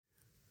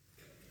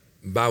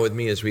Bow with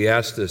me as we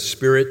ask the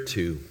Spirit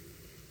to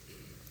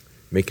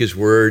make His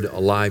Word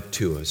alive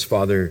to us.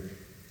 Father,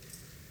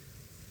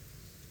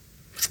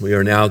 we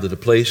are now to the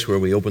place where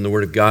we open the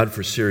Word of God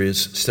for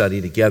serious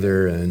study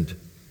together, and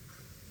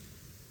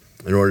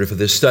in order for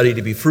this study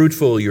to be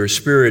fruitful, your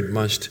Spirit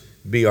must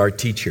be our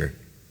teacher.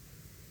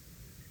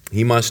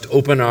 He must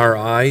open our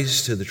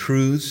eyes to the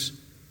truths.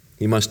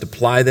 He must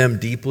apply them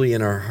deeply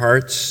in our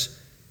hearts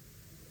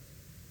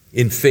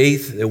in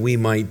faith that we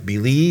might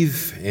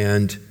believe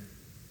and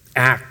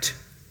act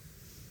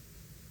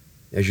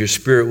as your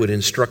Spirit would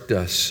instruct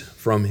us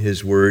from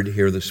His Word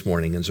here this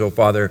morning. And so,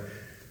 Father,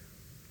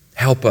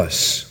 help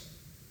us,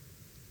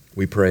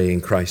 we pray in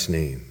Christ's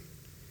name.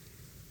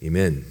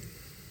 Amen.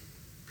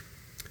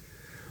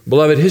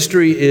 Beloved,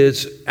 history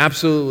is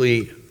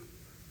absolutely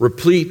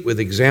replete with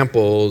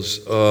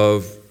examples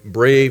of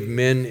brave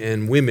men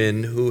and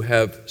women who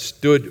have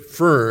stood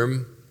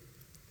firm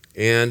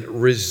and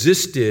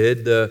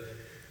resisted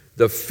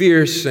the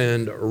fierce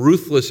and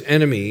ruthless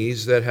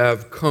enemies that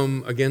have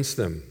come against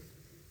them.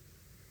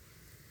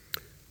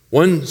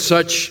 One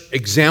such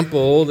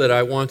example that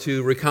I want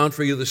to recount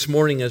for you this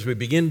morning as we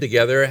begin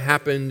together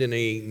happened in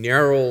a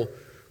narrow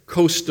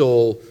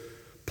coastal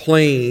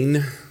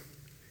plain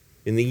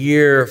in the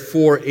year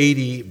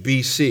 480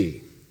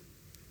 BC.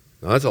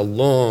 Now, that's a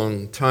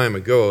long time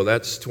ago.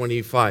 That's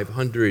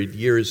 2,500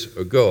 years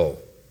ago.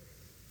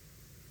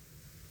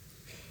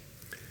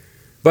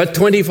 But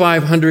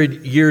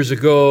 2,500 years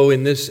ago,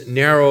 in this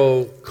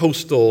narrow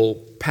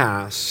coastal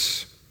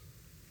pass,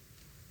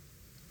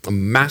 a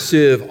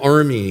massive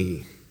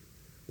army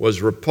was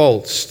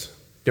repulsed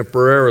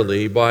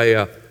temporarily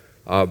by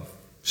a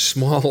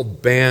small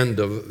band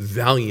of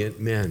valiant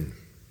men.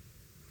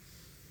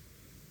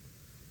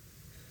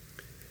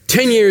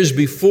 10 years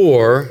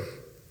before,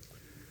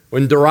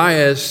 when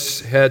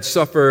Darius had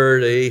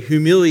suffered a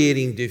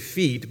humiliating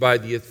defeat by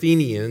the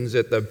Athenians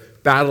at the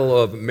Battle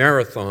of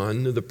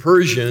Marathon, the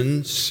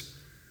Persians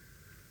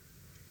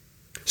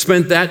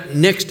spent that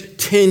next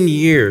 10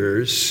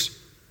 years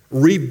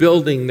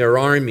rebuilding their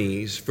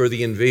armies for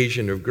the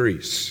invasion of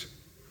Greece.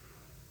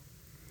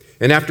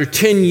 And after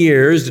 10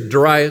 years,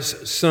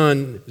 Darius'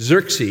 son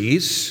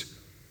Xerxes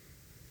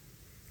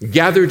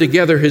gathered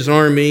together his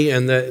army,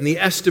 and the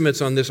estimates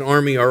on this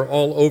army are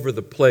all over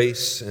the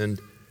place.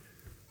 And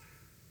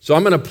so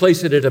I'm going to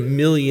place it at 1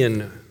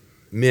 million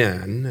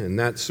men, and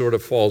that sort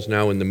of falls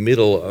now in the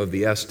middle of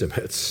the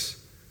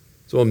estimates.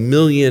 So 1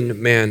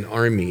 million-man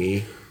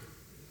army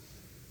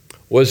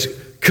was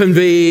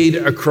conveyed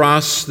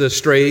across the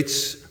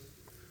straits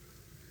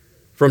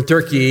from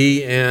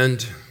Turkey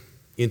and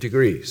into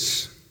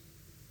Greece.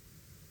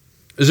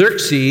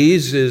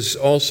 Xerxes is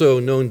also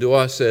known to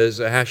us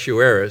as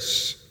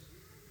Ahasuerus,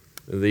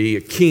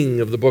 the king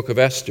of the book of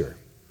Esther.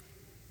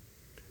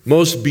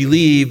 Most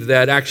believe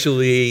that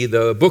actually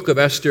the book of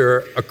Esther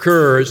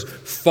occurs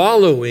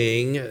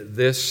following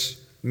this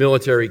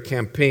military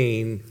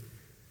campaign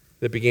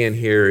that began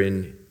here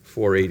in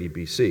 480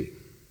 BC.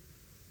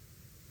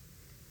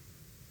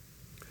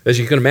 As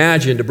you can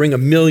imagine, to bring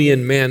 1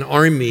 million-man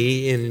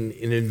army in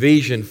an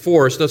invasion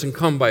force doesn't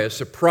come by a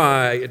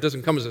surprise. It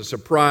doesn't come as a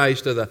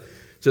surprise to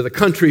the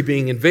country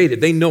being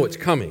invaded. They know it's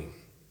coming.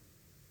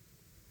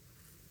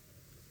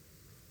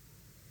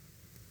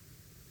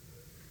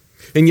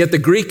 And yet the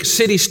Greek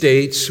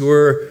city-states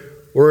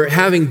were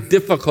having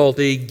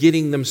difficulty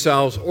getting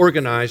themselves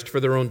organized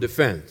for their own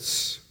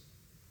defense.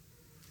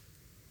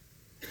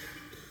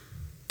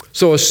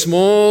 So a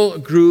small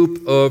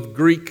group of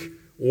Greek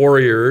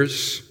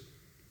warriors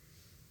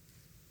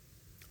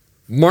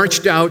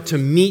marched out to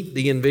meet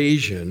the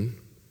invasion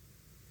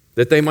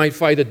that they might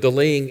fight a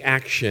delaying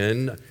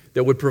action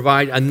that would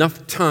provide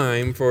enough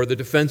time for the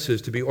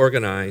defenses to be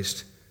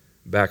organized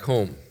back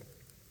home.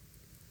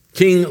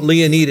 King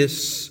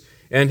Leonidas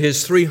and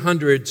his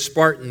 300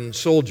 Spartan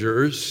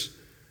soldiers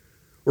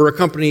were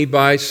accompanied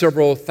by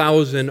several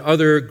thousand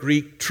other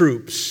Greek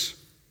troops,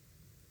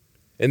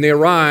 and they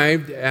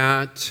arrived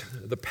at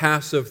the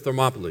pass of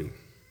Thermopylae.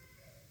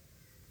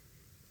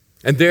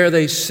 And there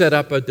they set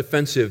up a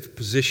defensive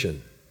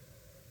position.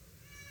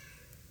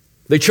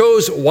 They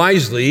chose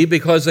wisely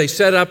because they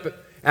set up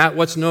at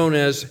what's known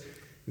as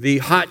the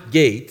Hot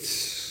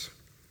Gates.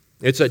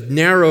 It's a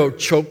narrow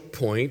choke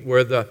point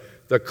where the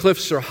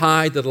cliffs are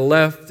high to the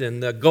left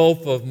and the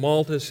Gulf of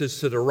Maltus is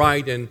to the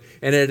right, and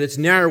at its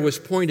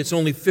narrowest point it's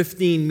only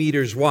 15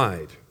 meters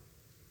wide,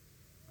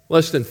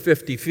 less than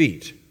 50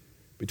 feet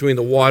between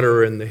the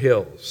water and the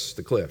hills,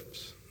 the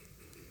cliffs.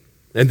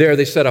 And there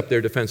they set up their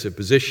defensive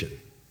position.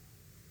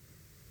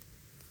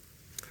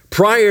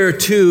 Prior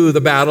to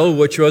the battle,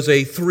 which was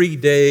a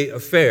 3-day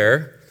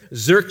affair,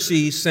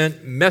 Xerxes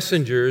sent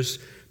messengers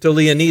to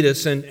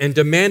Leonidas and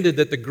demanded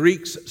that the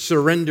Greeks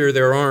surrender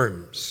their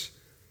arms.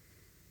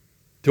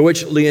 To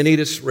which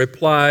Leonidas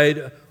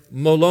replied,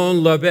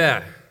 "Molon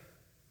labe,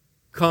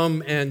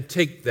 come and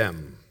take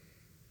them."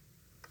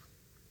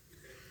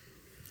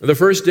 The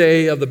first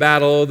day of the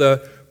battle,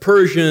 the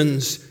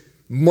Persians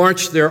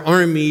marched their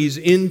armies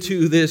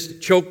into this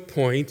choke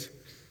point,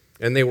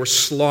 and they were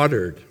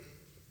slaughtered.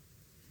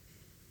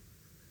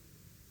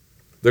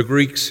 the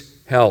Greeks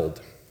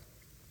held.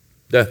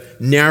 The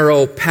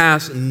narrow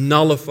pass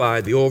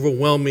nullified the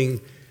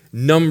overwhelming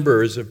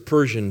numbers of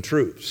Persian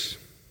troops.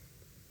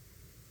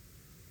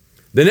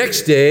 The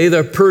next day,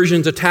 the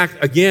Persians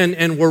attacked again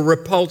and were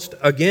repulsed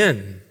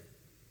again.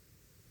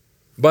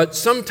 But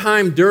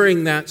sometime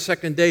during that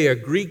second day, a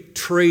Greek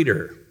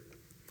trader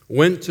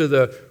went to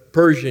the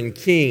Persian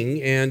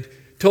king and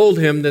told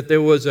him that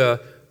there was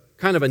a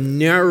kind of a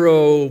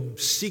narrow,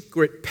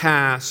 secret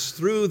pass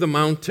through the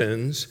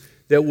mountains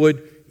that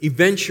would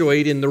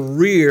eventuate in the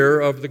rear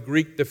of the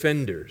Greek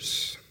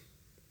defenders.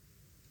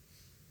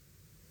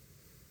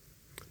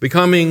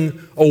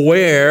 Becoming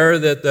aware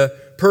that the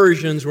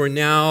Persians were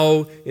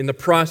now in the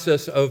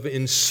process of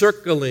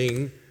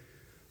encircling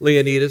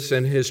Leonidas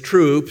and his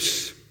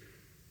troops,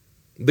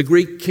 the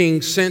Greek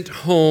king sent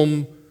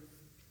home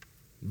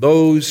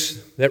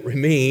those that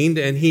remained,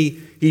 and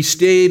he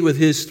stayed with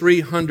his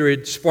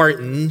 300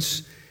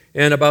 Spartans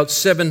and about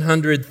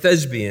 700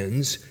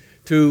 Thespians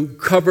to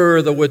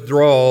cover the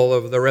withdrawal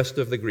of the rest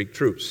of the Greek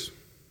troops.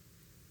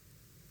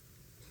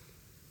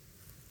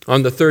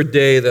 On the third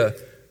day, the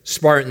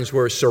Spartans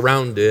were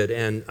surrounded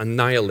and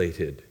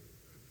annihilated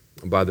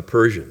by the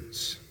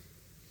Persians.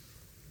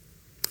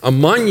 A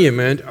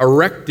monument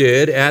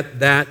erected at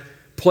that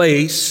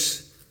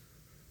place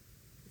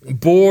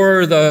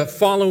bore the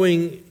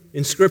following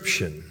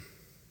inscription: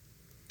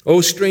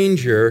 "O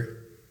stranger,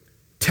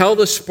 tell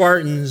the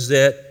Spartans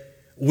that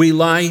we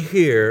lie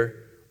here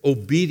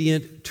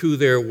obedient to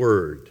their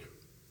word."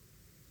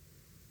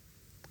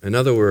 In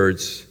other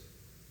words,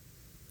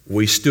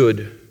 we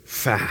stood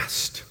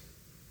fast.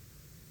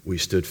 We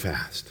stood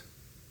fast.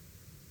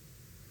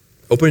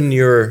 Open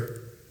your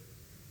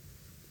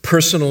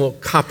personal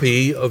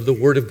copy of the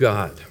Word of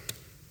God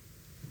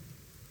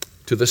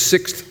to the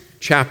 6th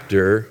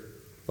chapter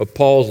of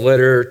Paul's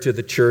letter to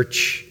the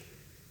church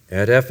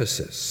at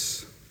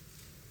Ephesus.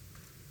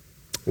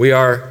 We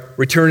are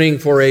returning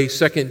for a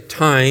second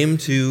time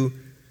to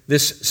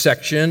this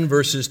section,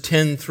 verses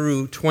 10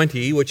 through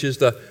 20, which is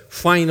the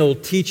final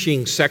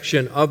teaching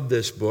section of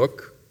this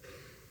book.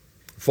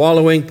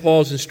 Following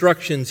Paul's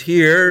instructions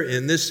here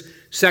in this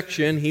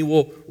section, he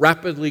will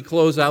rapidly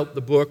close out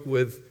the book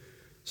with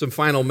some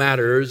final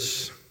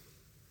matters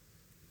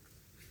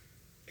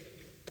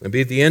and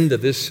be at the end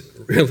of this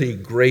really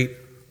great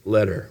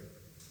letter.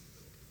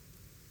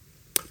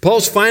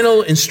 Paul's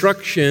final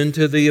instruction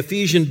to the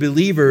Ephesian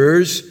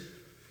believers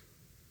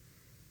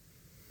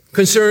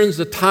concerns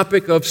the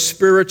topic of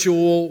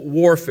spiritual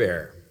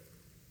warfare,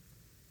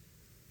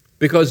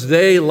 because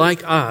they,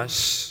 like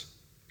us,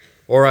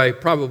 or I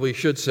probably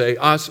should say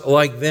us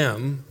like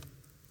them,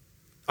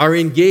 are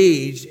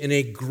engaged in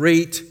a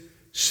great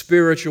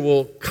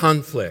spiritual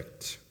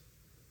conflict.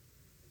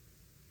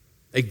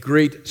 A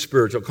great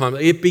spiritual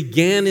conflict. It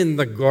began in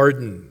the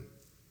garden.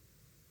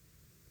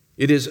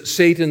 It is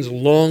Satan's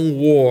long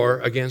war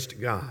against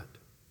God.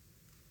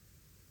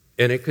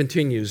 And it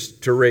continues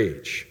to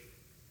rage.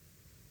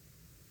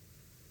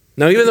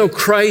 Now, even though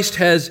Christ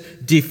has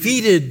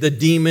defeated the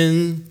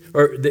demon,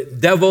 or the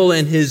devil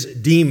and his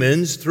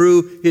demons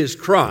through his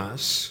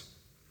cross,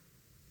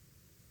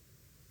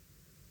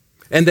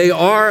 and they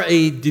are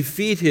a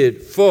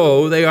defeated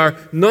foe, they are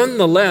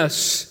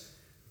nonetheless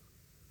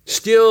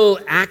still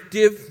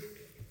active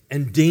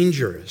and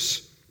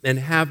dangerous and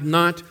have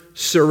not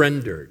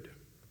surrendered.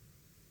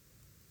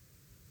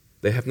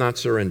 They have not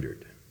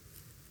surrendered.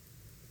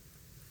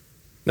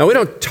 Now, we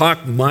don't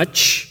talk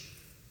much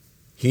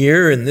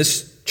here in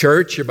this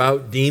church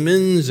about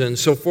demons and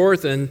so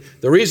forth, and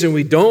the reason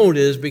we don't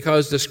is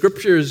because the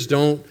Scriptures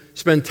don't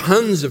spend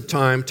tons of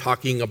time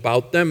talking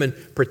about them, in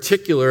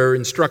particular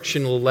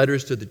instructional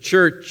letters to the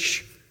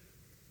church.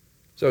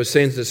 So I was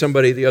saying to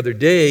somebody the other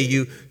day,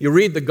 you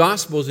read the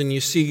Gospels and you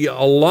see a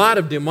lot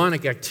of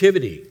demonic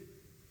activity.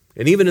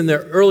 And even in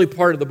the early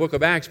part of the book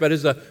of Acts, but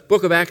as the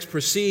book of Acts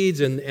proceeds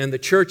and the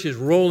church is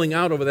rolling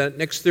out over that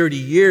next 30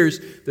 years,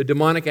 the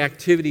demonic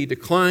activity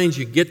declines.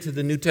 You get to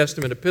the New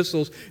Testament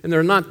epistles, and there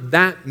are not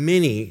that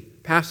many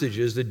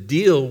passages that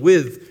deal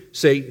with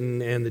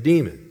Satan and the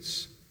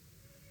demons.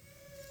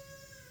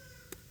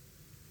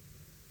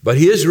 But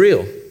he is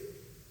real,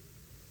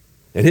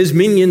 and his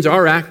minions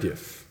are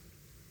active.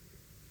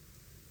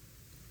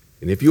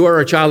 And if you are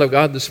a child of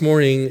God this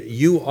morning,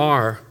 you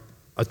are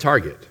a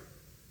target.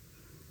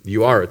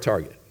 You are a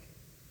target.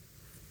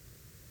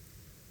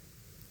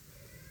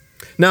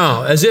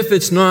 Now, as if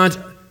it's not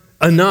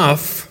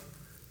enough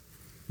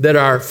that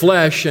our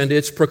flesh and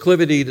its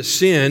proclivity to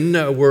sin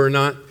were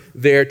not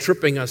there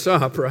tripping us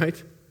up,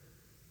 right?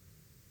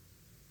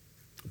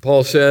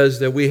 Paul says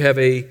that we have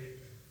a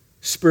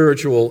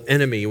spiritual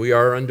enemy. We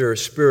are under a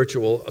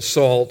spiritual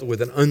assault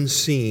with an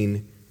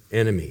unseen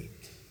enemy.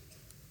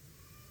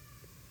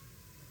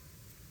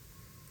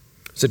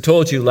 As I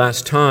told you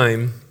last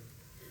time,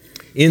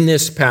 in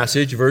this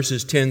passage,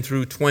 verses 10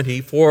 through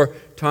 20, 4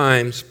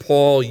 times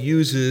Paul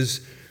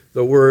uses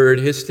the word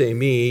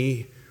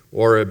histemi,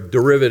 or a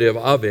derivative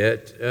of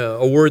it,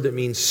 a word that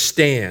means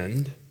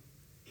stand.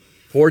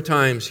 4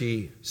 times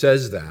he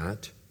says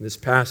that in this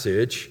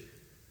passage.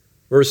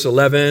 verse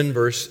 11,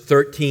 verse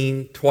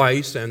 13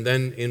 twice, and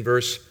then in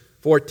verse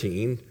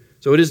 14.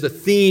 So it is the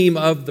theme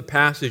of the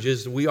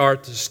passages we are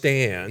to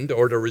stand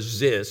or to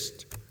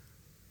resist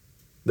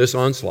this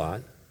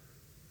onslaught.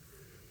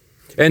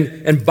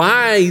 And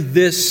by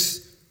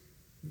this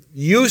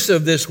use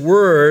of this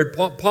word,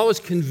 Paul is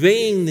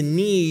conveying the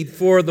need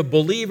for the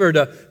believer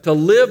to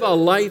live a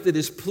life that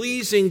is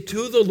pleasing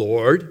to the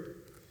Lord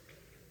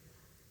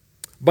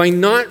by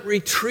not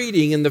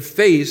retreating in the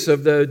face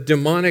of the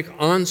demonic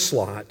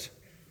onslaught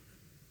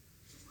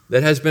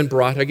that has been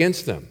brought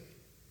against them.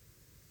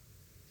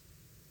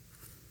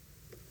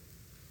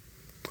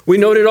 We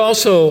noted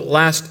also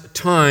last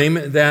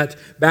time that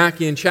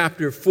back in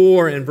chapter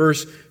 4 and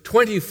verse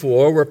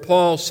 24, where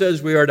Paul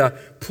says we are to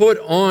put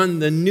on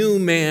the new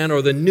man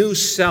or the new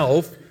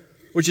self,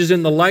 which is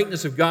in the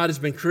likeness of God, has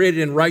been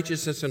created in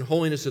righteousness and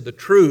holiness of the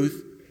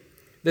truth,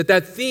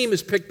 that theme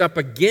is picked up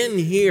again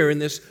here in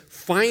this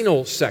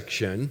final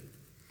section.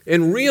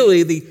 And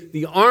really,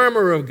 the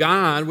armor of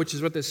God, which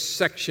is what this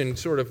section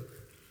sort of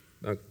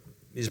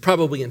is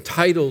probably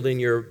entitled in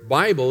your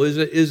Bible,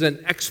 is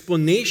an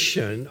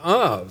explanation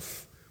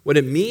of what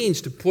it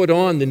means to put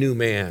on the new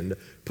man,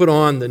 put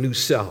on the new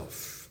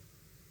self,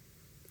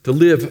 to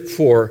live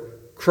for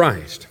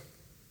Christ.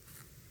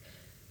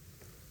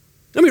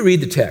 Let me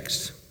read the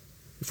text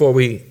before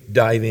we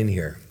dive in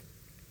here.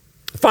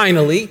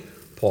 Finally,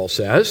 Paul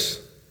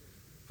says,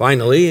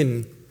 finally,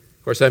 and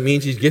of course that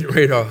means he's getting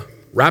ready to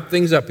wrap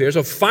things up here.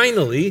 So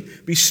finally,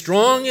 be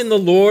strong in the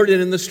Lord and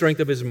in the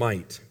strength of his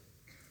might.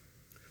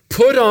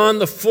 Put on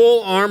the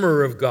full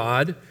armor of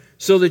God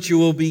so that you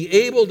will be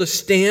able to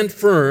stand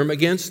firm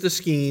against the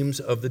schemes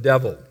of the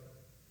devil.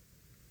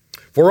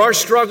 For our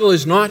struggle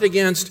is not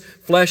against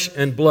flesh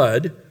and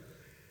blood,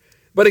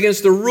 but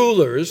against the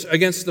rulers,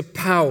 against the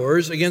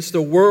powers, against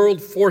the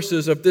world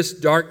forces of this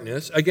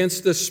darkness,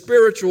 against the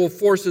spiritual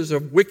forces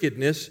of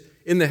wickedness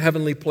in the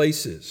heavenly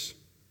places.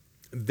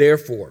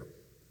 Therefore,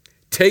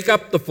 take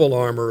up the full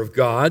armor of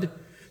God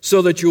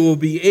so that you will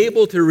be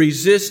able to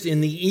resist in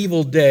the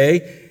evil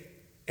day,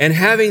 and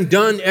having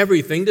done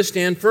everything, to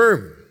stand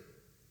firm.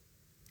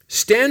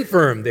 Stand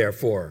firm,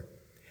 therefore,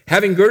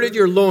 having girded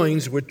your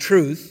loins with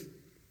truth,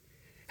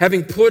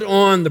 having put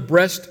on the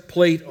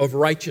breastplate of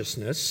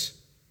righteousness,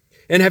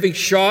 and having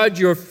shod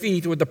your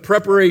feet with the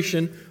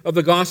preparation of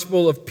the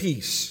gospel of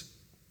peace.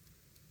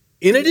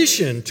 In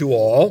addition to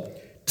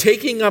all,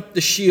 taking up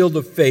the shield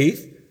of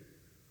faith,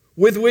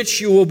 with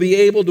which you will be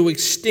able to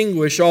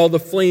extinguish all the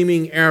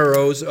flaming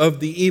arrows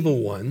of the evil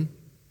one,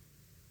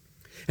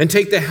 and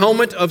take the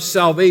helmet of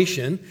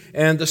salvation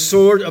and the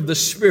sword of the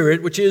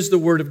Spirit, which is the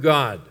Word of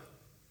God.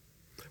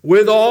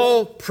 With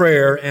all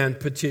prayer and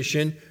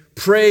petition,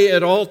 pray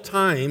at all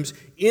times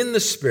in the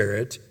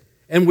Spirit,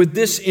 and with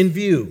this in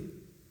view,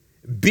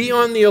 be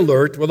on the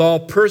alert with all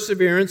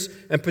perseverance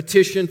and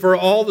petition for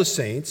all the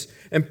saints,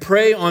 and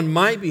pray on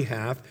my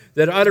behalf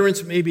that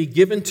utterance may be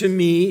given to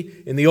me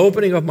in the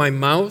opening of my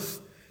mouth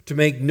to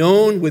make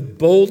known with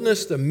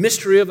boldness the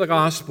mystery of the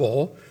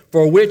gospel,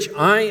 for which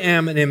I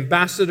am an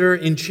ambassador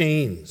in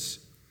chains,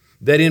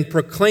 that in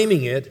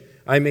proclaiming it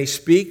I may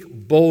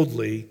speak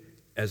boldly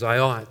as I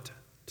ought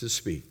to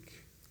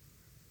speak.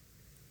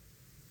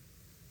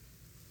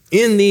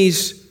 In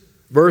these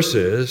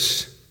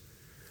verses,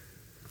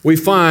 we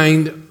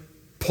find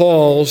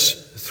Paul's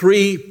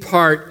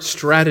three-part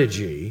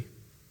strategy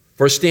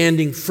for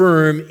standing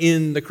firm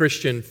in the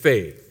Christian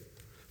faith.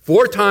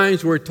 4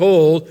 times we're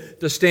told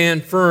to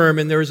stand firm,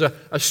 and there's a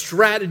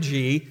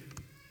strategy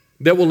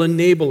that will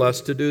enable us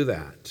to do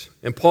that.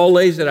 And Paul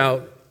lays it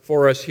out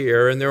for us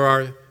here, and there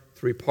are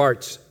 3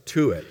 parts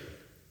to it.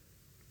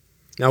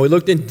 Now, we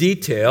looked in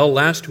detail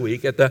last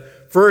week at the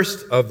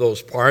first of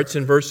those parts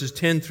in verses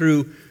 10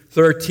 through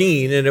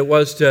 13, and it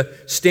was to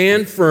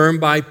stand firm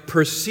by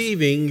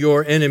perceiving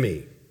your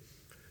enemy.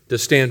 To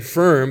stand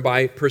firm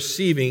by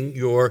perceiving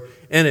your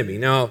enemy.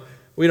 Now,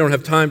 we don't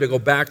have time to go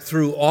back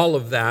through all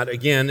of that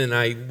again, and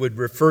I would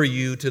refer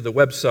you to the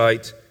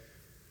website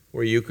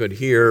where you could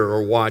hear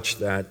or watch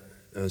that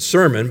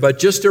sermon. But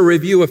just to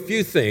review a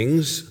few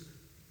things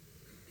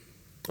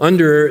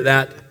under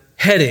that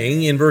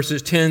heading in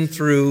verses 10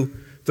 through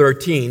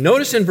 13.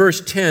 Notice in verse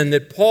 10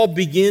 that Paul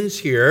begins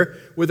here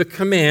with a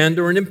command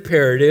or an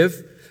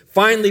imperative.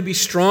 Finally, be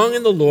strong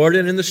in the Lord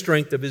and in the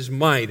strength of his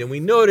might. And we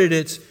noted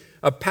it's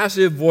a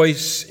passive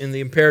voice in the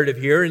imperative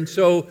here, and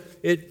so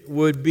it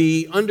would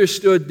be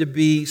understood to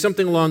be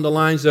something along the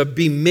lines of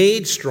be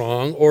made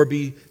strong or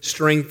be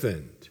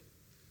strengthened.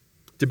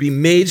 To be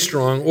made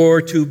strong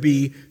or to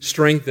be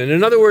strengthened.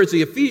 In other words,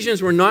 the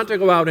Ephesians were not to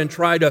go out and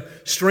try to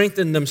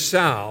strengthen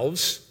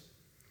themselves,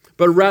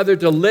 but rather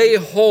to lay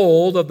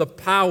hold of the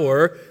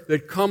power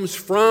that comes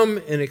from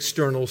an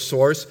external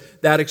source,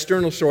 that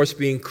external source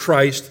being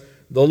Christ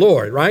the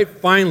Lord, right?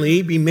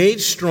 Finally, be made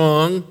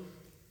strong,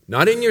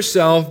 not in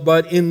yourself,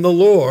 but in the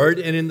Lord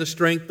and in the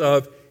strength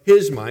of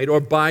his might, or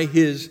by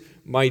his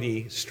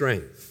mighty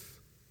strength.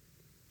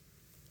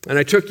 And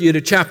I took you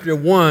to chapter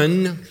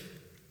 1,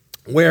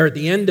 where at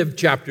the end of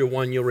chapter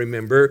 1, you'll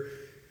remember,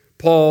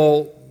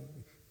 Paul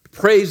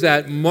prays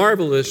that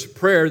marvelous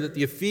prayer that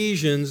the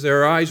Ephesians,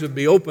 their eyes would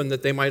be open,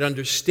 that they might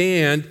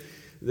understand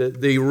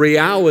the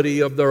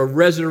reality of the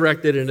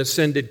resurrected and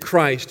ascended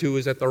Christ, who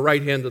is at the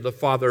right hand of the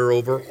Father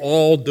over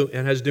all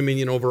and has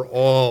dominion over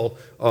all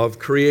of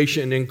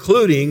creation,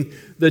 including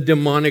the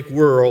demonic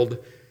world,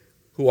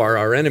 who are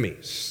our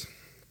enemies.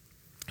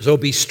 So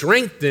be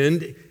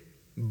strengthened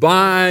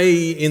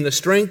in the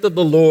strength of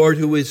the Lord,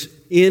 who is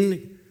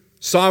in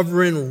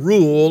sovereign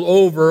rule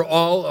over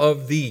all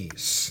of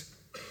these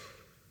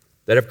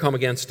that have come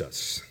against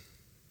us.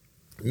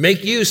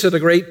 Make use of the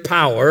great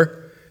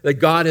power that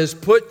God has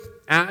put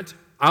at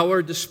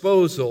our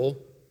disposal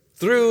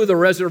through the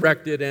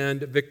resurrected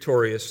and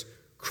victorious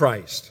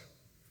Christ.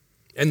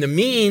 And the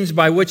means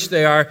by which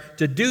they are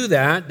to do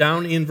that,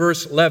 down in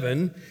verse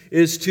 11,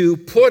 is to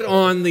put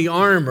on the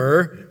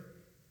armor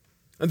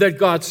that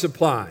God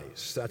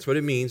supplies. That's what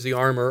it means, the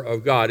armor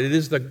of God. It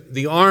is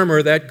the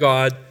armor that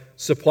God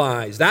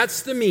supplies.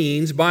 That's the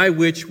means by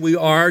which we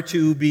are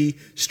to be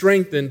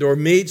strengthened or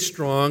made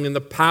strong in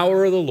the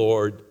power of the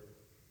Lord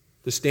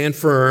to stand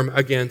firm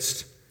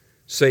against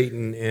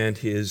Satan and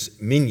his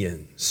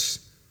minions.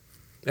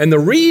 And the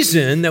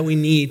reason that we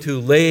need to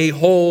lay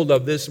hold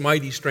of this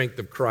mighty strength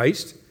of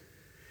Christ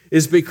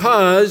is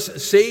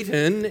because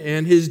Satan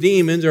and his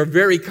demons are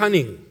very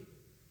cunning.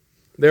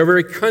 They're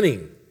very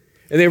cunning,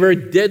 and they're very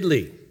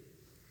deadly.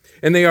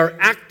 And they are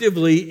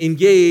actively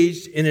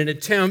engaged in an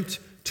attempt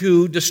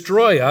to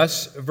destroy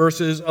us,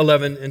 verses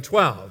 11 and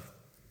 12.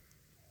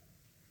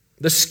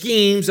 The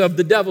schemes of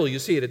the devil, you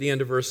see it at the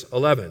end of verse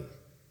 11.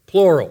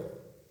 Plural.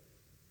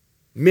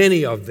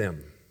 Many of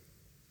them.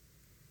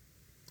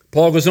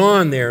 Paul goes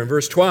on there in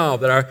verse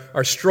 12 that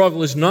our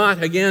struggle is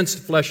not against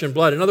flesh and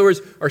blood. In other words,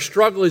 our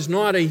struggle is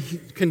not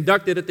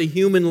conducted at the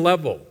human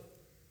level.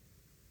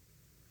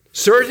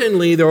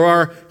 Certainly, there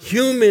are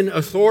human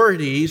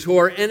authorities who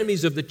are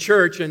enemies of the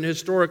church, and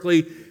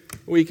historically,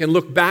 we can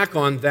look back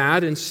on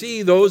that and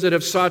see those that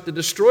have sought to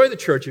destroy the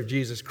church of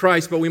Jesus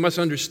Christ, but we must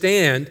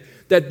understand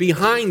that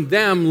behind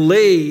them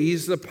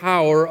lays the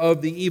power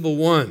of the evil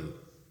one.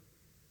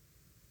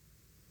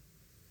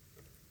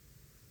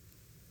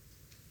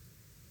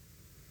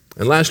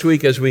 And last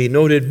week, as we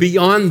noted,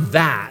 beyond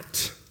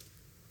that,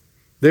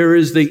 there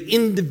is the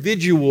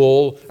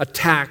individual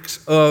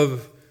attacks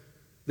of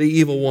the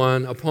evil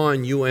one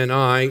upon you and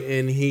I,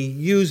 and he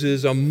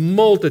uses a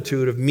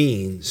multitude of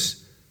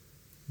means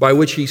by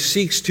which he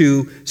seeks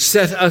to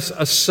set us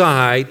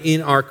aside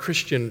in our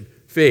Christian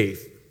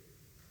faith.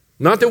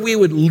 Not that we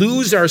would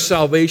lose our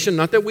salvation,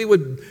 not that we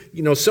would,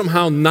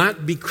 somehow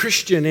not be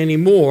Christian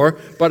anymore,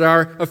 but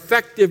our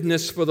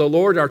effectiveness for the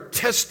Lord, our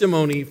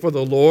testimony for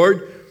the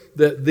Lord,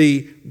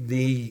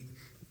 the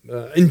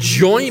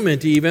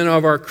enjoyment even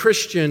of our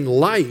Christian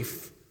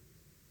life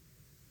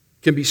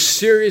can be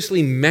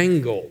seriously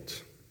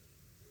mangled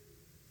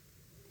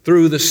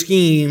through the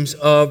schemes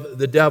of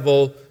the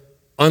devil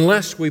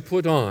unless we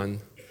put on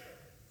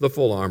the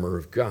full armor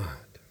of God.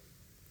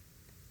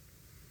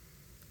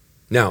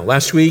 Now,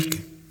 last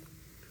week,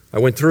 I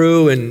went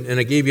through and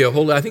I gave you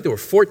I think there were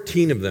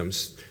 14 of them,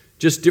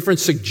 just different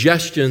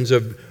suggestions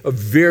of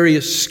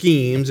various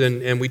schemes,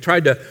 and we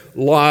tried to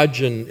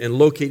lodge and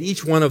locate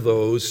each one of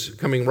those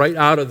coming right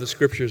out of the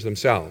Scriptures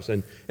themselves.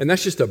 And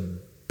that's just a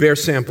bare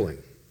sampling.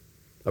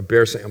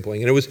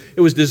 And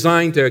it was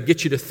designed to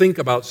get you to think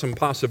about some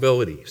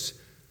possibilities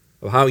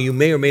of how you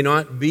may or may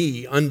not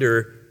be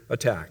under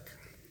attack.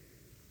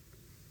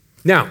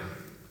 Now,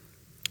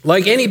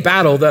 like any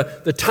battle,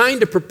 the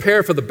time to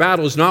prepare for the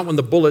battle is not when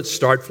the bullets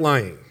start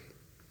flying.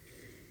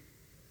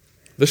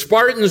 The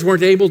Spartans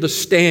weren't able to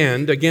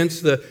stand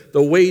against the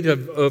weight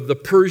of the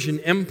Persian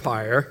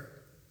Empire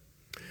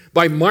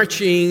by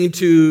marching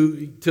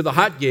to the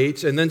hot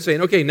gates and then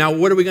saying, okay, now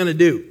what are we going to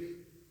do?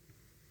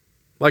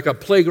 Like a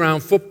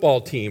playground football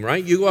team,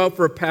 right? You go out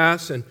for a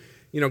pass and,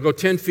 go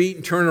 10 feet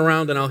and turn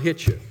around and I'll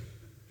hit you.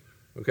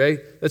 Okay?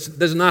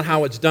 That's not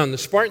how it's done. The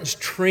Spartans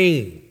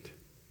trained.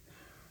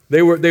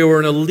 They were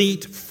an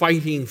elite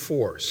fighting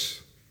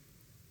force.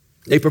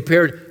 They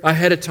prepared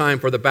ahead of time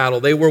for the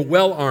battle. They were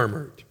well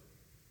armored.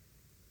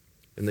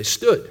 And they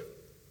stood.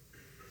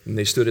 And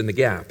they stood in the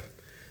gap.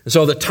 And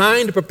so the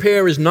time to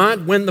prepare is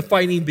not when the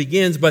fighting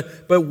begins,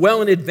 but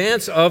well in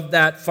advance of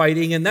that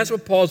fighting. And that's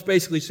what Paul's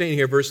basically saying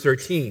here, verse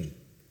 13.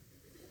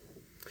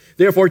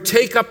 Therefore,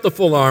 take up the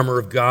full armor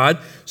of God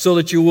so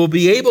that you will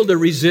be able to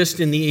resist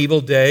in the evil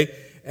day,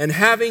 and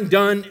having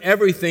done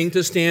everything,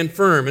 to stand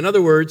firm. In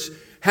other words,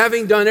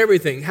 having done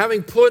everything,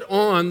 having put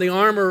on the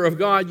armor of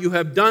God, you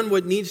have done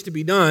what needs to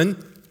be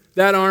done.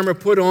 That armor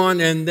put on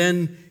and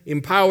then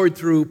empowered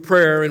through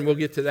prayer, and we'll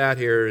get to that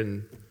here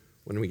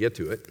when we get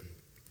to it.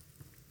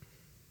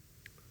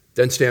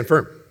 Then stand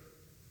firm.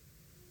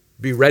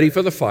 Be ready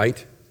for the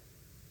fight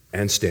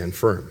and stand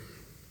firm.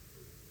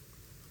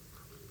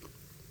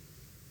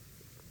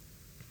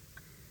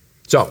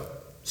 So,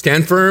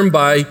 stand firm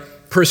by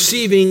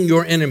perceiving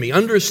your enemy,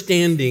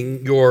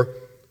 understanding your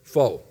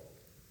foe.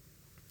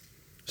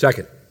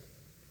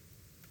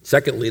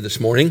 Secondly, this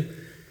morning,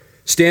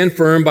 stand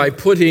firm by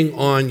putting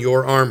on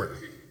your armor.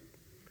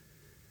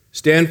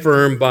 Stand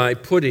firm by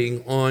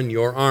putting on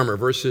your armor,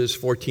 verses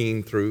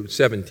 14 through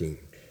 17.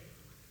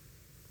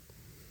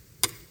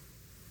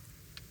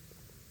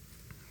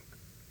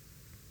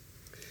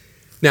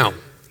 Now,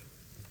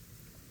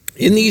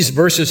 in these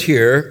verses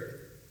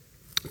here,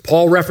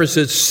 Paul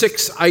references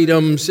 6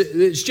 items.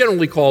 It's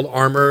generally called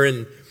armor,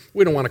 and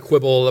we don't want to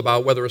quibble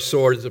about whether a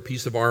sword is a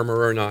piece of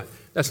armor or not.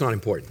 That's not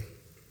important.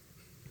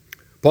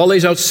 Paul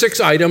lays out 6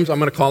 items. I'm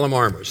going to call them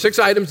armor. 6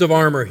 items of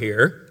armor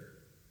here.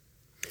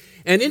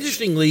 And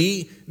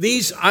interestingly,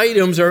 these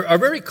items are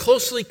very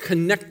closely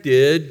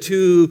connected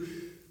to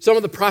some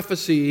of the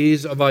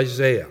prophecies of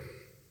Isaiah.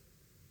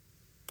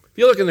 If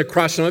you look in the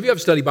cross note, if you have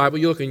a study Bible,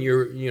 you look in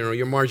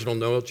your marginal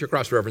notes, your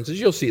cross references,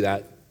 you'll see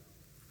that.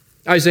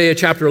 Isaiah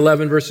chapter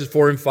 11, verses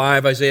 4 and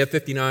 5, Isaiah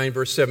 59,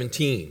 verse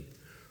 17.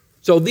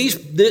 So these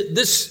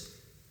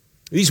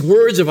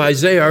words of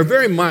Isaiah are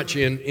very much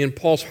in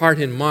Paul's heart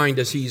and mind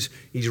as he's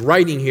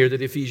writing here to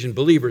the Ephesian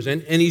believers,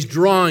 and he's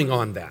drawing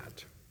on that.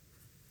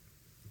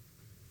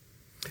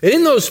 And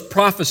in those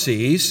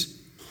prophecies,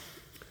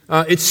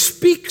 it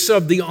speaks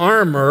of the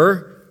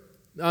armor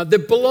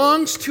that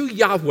belongs to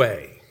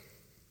Yahweh,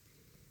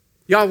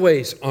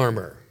 Yahweh's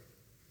armor.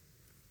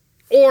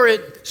 Or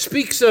it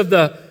speaks of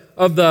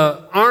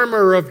the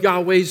armor of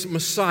Yahweh's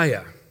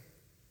Messiah.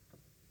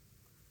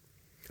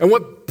 And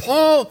what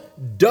Paul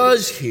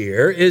does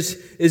here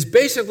is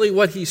basically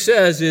what he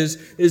says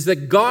is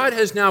that God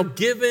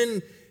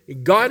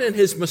and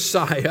his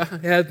Messiah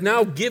have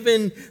now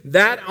given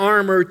that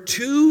armor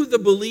to the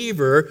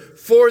believer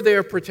for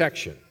their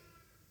protection.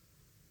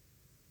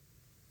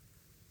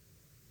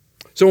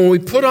 So when we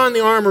put on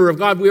the armor of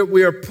God,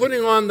 we are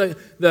putting on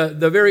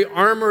the very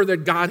armor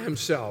that God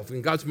himself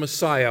and God's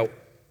Messiah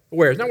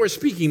wears. Now we're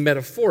speaking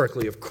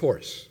metaphorically, of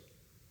course.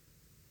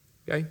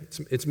 Okay?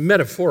 It's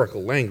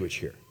metaphorical language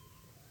here.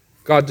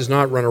 God does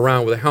not run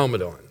around with a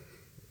helmet on.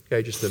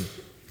 Okay, just to make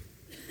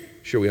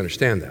sure we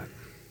understand that.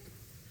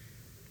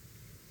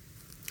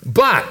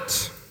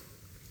 But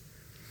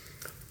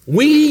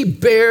we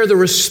bear the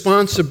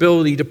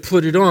responsibility to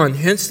put it on,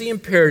 hence the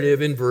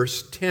imperative in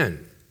verse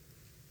 10.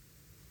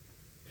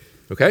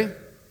 Okay?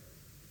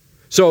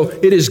 So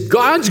it is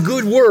God's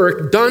good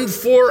work done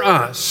for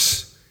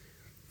us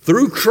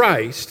through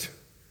Christ,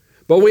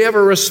 but we have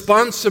a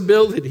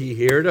responsibility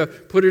here to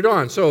put it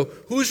on. So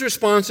whose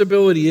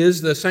responsibility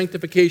is the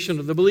sanctification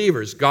of the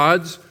believers?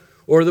 God's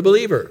or the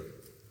believer?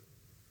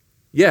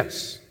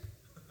 Yes.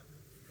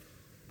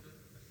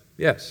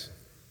 Yes.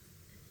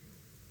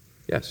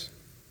 Yes.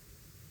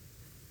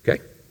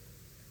 Okay?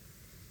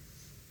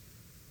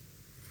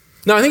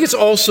 Now, I think it's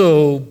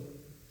also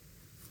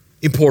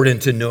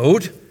important to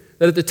note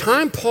that at the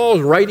time Paul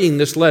is writing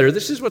this letter,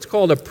 this is what's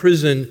called a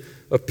prison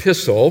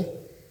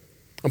epistle,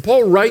 and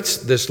Paul writes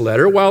this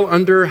letter while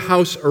under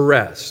house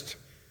arrest.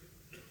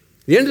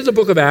 The end of the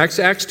book of Acts,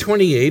 Acts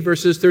 28,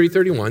 verses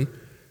 30-31,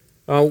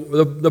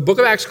 the book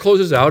of Acts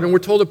closes out, and we're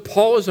told that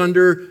Paul is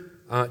under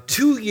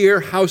 2-year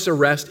house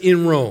arrest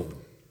in Rome.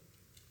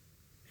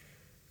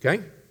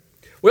 Okay?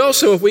 We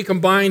also, if we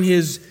combine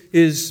his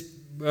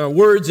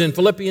words in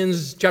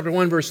Philippians chapter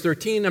 1, verse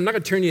 13, I'm not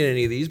going to turn you to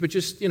any of these, but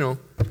just,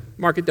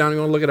 mark it down. You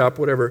want to look it up,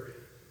 whatever.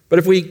 But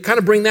if we kind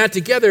of bring that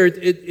together,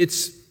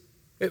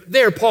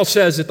 there Paul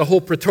says that the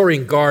whole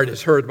Praetorian Guard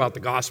has heard about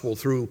the gospel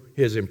through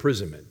his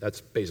imprisonment.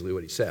 That's basically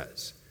what he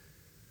says.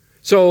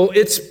 So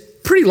it's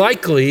pretty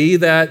likely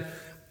that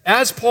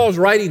as Paul's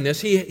writing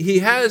this, he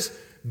has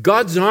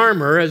God's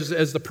armor,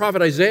 as the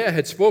prophet Isaiah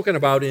had spoken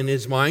about in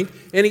his mind,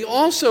 and he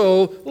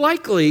also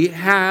likely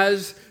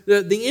has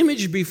the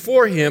image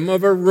before him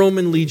of a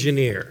Roman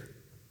legionnaire.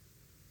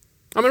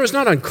 I mean, it's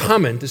not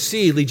uncommon to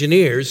see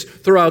legionnaires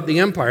throughout the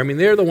empire. I mean,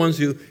 they're the ones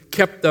who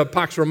kept the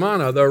Pax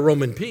Romana, the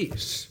Roman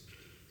peace.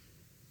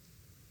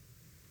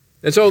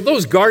 And so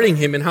those guarding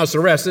him in house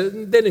arrest, they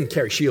didn't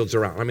carry shields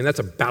around. I mean, that's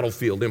a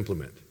battlefield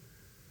implement.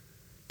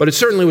 But it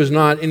certainly was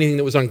not anything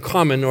that was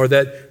uncommon or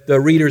that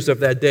the readers of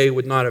that day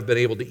would not have been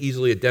able to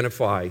easily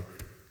identify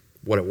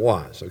what it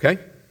was, okay?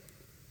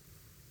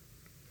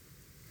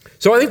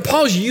 So I think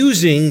Paul's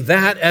using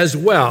that as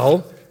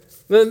well,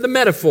 the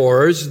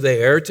metaphors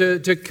there,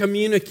 to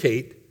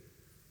communicate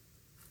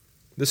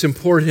this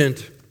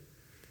important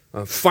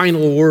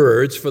final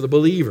words for the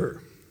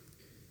believer.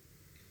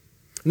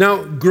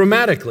 Now,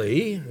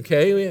 grammatically,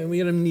 okay,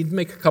 we need to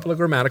make a couple of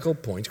grammatical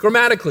points.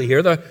 Grammatically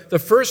here, the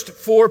first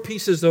 4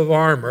 pieces of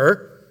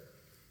armor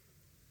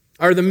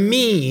are the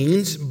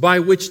means by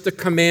which the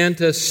command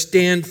to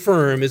stand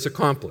firm is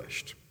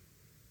accomplished.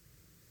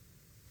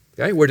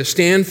 Okay, we're to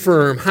stand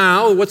firm.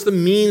 How? What's the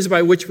means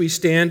by which we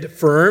stand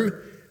firm?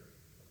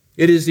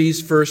 It is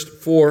these first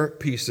 4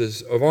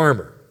 pieces of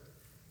armor.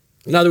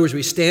 In other words,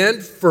 we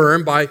stand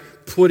firm by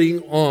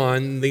putting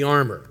on the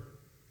armor.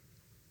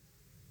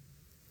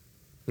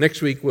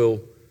 Next week,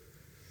 we'll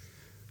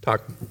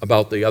talk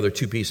about the other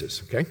 2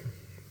 pieces, okay?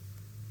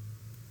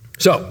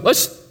 So,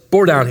 let's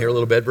bore down here a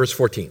little bit, verse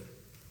 14.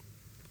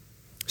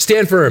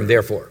 Stand firm,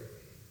 therefore.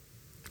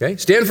 Okay?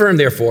 Stand firm,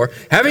 therefore,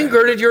 having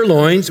girded your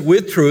loins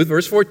with truth,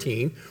 verse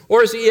 14,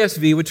 or as the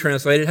ESV would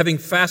translate it, having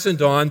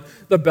fastened on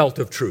the belt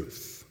of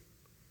truth.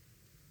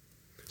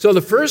 So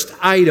the first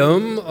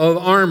item of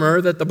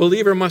armor that the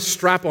believer must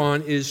strap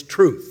on is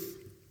truth,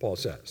 Paul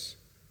says.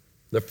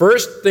 The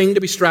first thing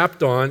to be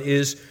strapped on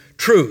is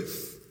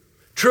truth.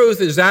 Truth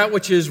is that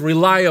which is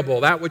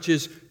reliable, that which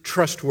is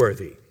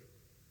trustworthy.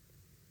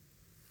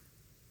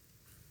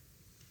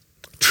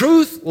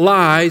 Truth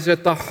lies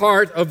at the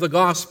heart of the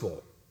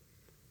gospel.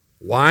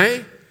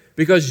 Why?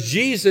 Because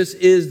Jesus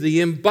is the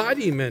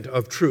embodiment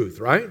of truth,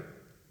 right?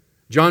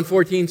 John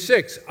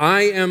 14:6,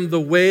 I am the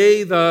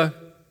way, the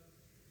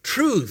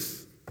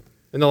truth,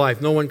 and the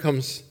life. No one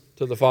comes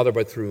to the Father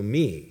but through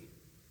me.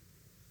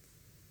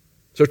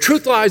 So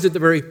truth lies at the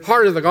very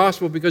heart of the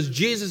gospel because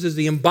Jesus is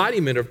the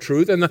embodiment of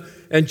truth,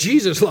 and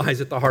Jesus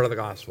lies at the heart of the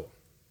gospel.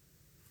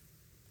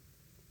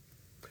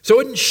 So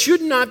it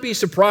should not be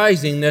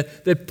surprising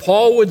that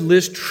Paul would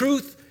list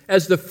truth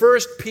as the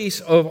first piece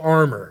of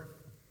armor,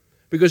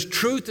 because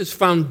truth is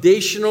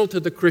foundational to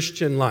the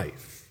Christian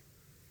life.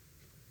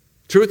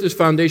 Truth is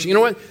foundational. You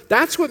know what?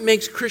 That's what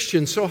makes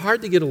Christians so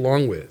hard to get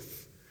along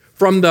with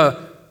from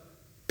the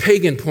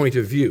pagan point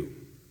of view.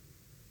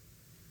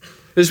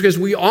 It's because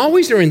we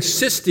always are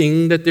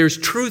insisting that there's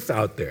truth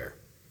out there,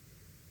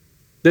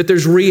 that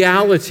there's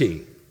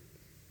reality,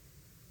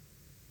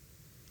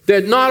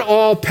 that not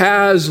all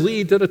paths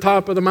lead to the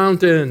top of the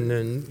mountain,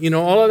 and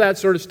all of that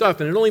sort of stuff.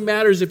 And it only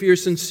matters if you're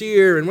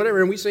sincere and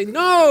whatever. And we say,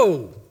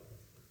 no,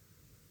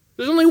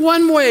 there's only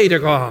one way to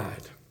God.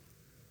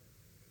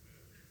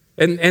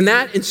 And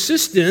that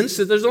insistence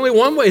that there's only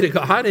one way to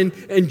God,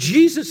 and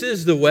Jesus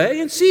is the way,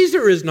 and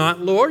Caesar is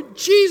not Lord,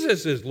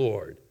 Jesus is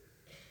Lord.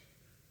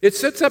 It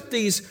sets up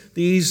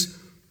these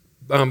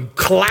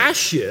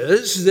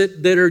clashes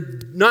that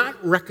are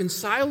not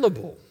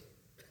reconcilable,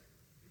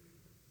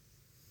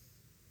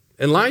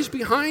 and lies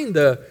behind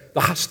the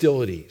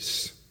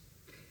hostilities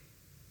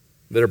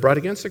that are brought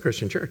against the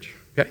Christian church.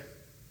 Okay?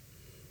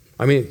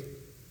 I mean,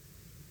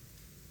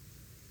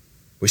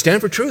 we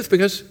stand for truth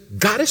because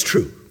God is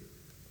true,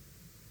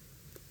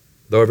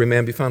 though every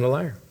man be found a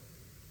liar.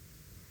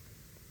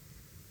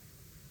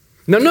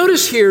 Now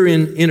notice here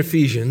in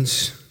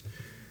Ephesians,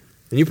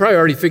 and you probably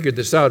already figured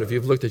this out if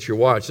you've looked at your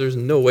watch, there's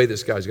no way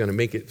this guy's going to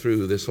make it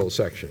through this whole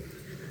section.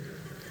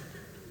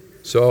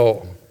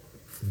 So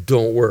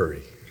don't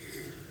worry,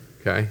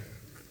 okay?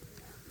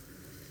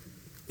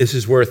 This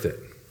is worth it.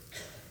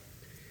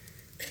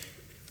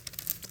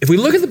 If we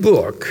look at the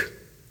book,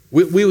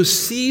 we will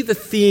see the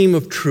theme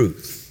of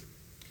truth.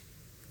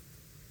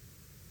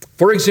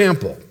 For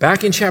example,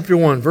 back in chapter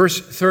 1, verse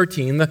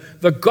 13,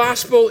 the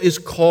gospel is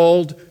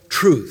called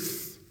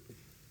truth.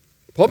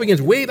 Paul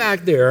begins way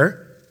back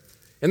there,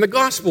 and the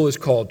gospel is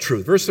called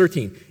truth. Verse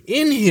 13,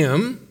 in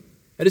him,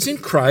 that is in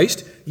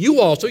Christ,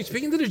 you also, he's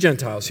speaking to the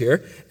Gentiles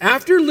here,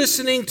 after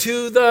listening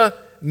to the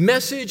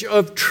message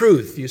of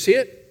truth, you see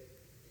it?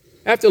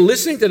 After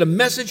listening to the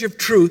message of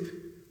truth,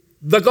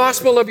 the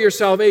gospel of your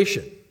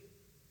salvation.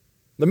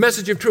 The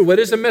message of truth. What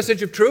is the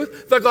message of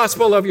truth? The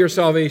gospel of your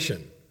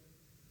salvation.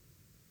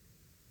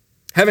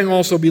 Having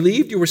also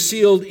believed, you were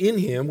sealed in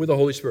him with the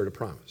Holy Spirit of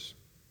promise.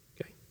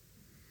 Okay?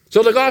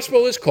 So the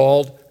gospel is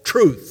called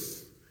truth.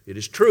 It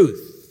is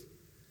truth.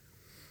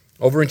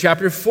 Over in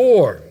chapter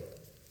 4,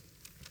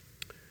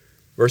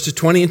 verses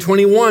 20 and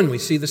 21, we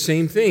see the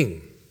same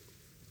thing.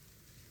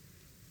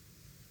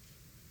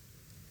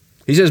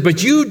 He says,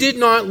 but you did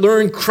not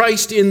learn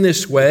Christ in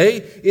this way,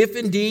 if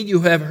indeed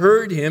you have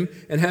heard him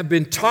and have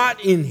been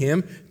taught in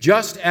him,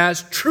 just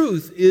as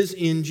truth is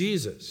in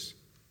Jesus.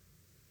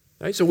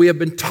 Right? So we have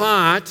been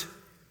taught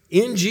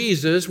in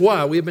Jesus.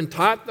 What? We have been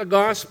taught the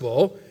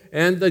gospel,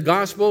 and the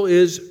gospel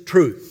is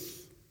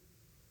truth.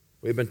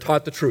 We have been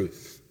taught the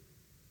truth.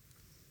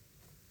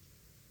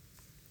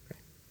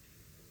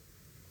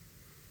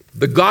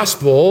 The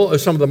gospel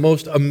is some of the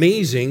most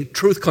amazing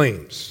truth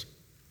claims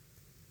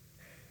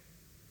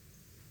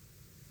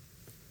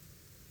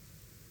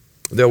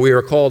that we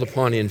are called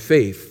upon in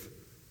faith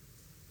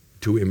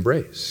to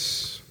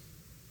embrace.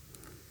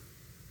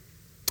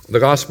 The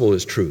gospel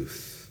is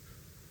truth.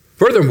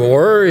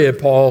 Furthermore,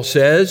 Paul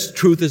says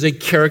truth is a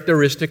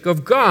characteristic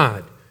of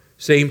God.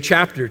 Same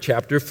chapter,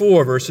 chapter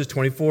 4, verses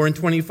 24 and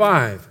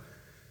 25.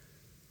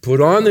 Put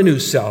on the new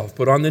self,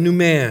 put on the new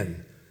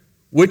man,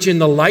 which in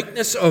the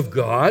likeness of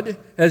God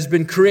has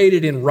been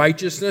created in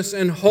righteousness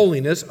and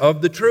holiness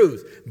of the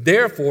truth.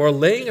 Therefore,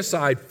 laying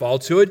aside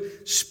falsehood,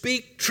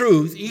 speak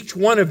truth, each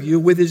one of you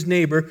with his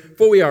neighbor,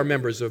 for we are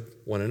members of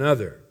one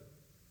another.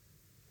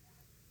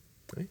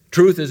 Okay?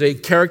 Truth is a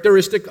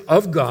characteristic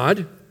of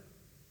God.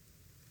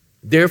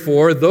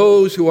 Therefore,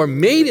 those who are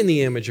made in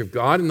the image of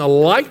God, in the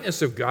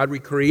likeness of God,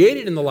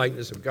 recreated in the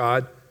likeness of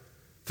God,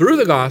 through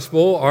the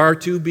gospel, are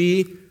to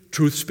be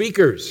truth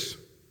speakers.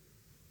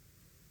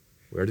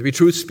 We are to be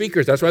truth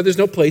speakers. That's why there's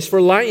no place for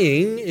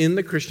lying in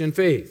the Christian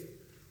faith.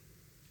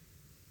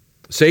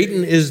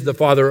 Satan is the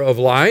father of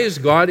lies.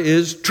 God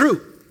is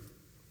true.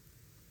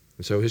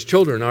 And so his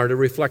children are to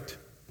reflect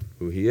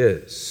who he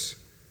is.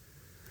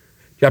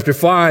 Chapter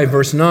 5,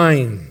 verse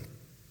 9.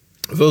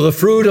 For the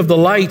fruit of the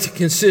light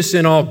consists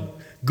in all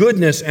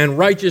goodness and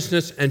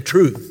righteousness and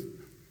truth.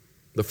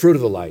 The fruit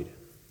of the light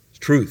is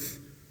truth,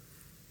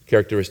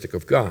 characteristic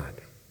of God.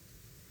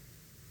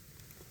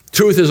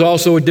 Truth is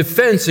also a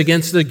defense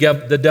against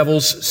the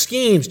devil's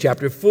schemes.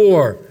 Chapter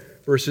 4,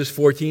 verses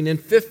 14 and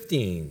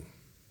 15.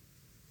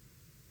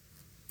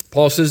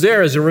 Paul says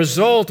there, as a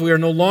result, we are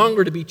no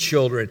longer to be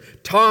children,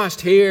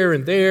 tossed here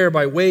and there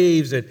by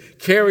waves and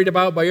carried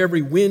about by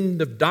every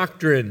wind of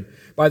doctrine,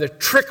 by the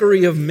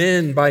trickery of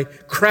men, by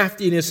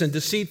craftiness and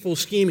deceitful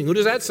scheming. Who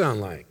does that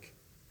sound like?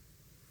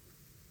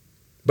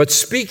 But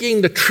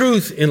speaking the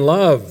truth in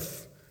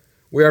love,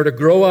 we are to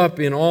grow up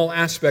in all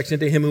aspects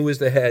into Him who is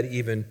the head,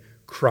 even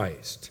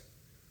Christ.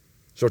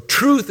 So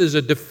truth is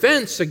a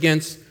defense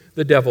against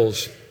the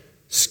devil's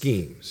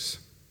schemes.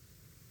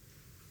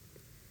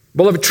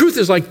 Beloved, truth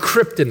is like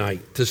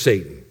kryptonite to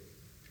Satan.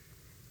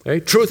 Okay?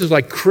 Truth is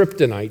like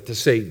kryptonite to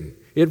Satan.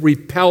 It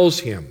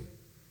repels him.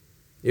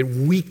 It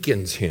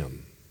weakens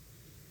him.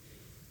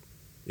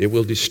 It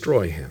will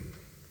destroy him.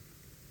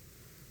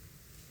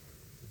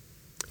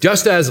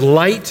 Just as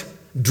light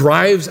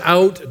drives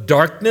out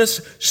darkness,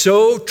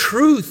 so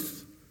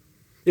truth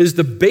is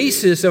the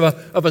basis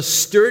of a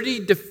sturdy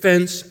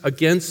defense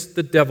against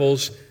the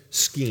devil's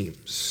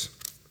schemes.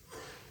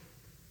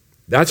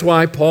 That's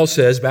why Paul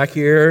says back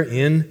here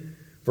in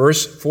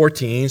verse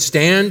 14,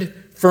 stand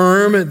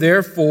firm,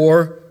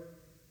 therefore,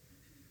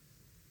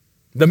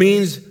 the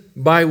means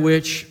by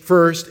which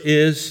first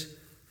is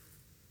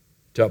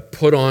to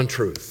put on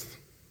truth.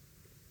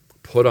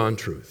 Put on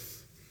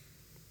truth.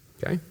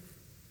 Okay?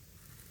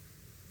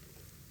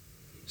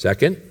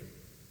 Second,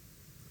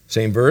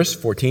 same verse,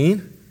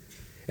 14.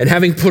 And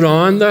having put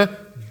on the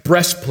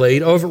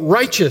breastplate of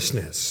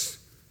righteousness.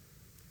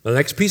 The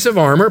next piece of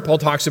armor Paul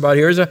talks about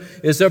here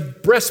is a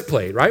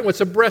breastplate, right? What's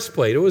a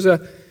breastplate? It was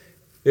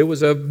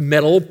a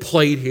metal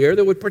plate here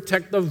that would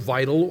protect the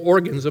vital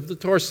organs of the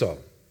torso.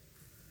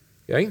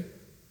 Okay?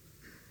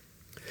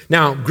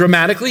 Now,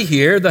 grammatically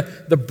here,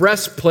 the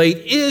breastplate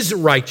is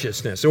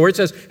righteousness. So where it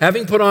says,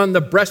 having put on the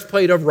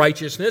breastplate of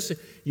righteousness,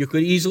 you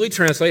could easily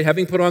translate,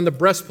 having put on the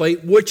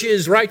breastplate, which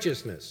is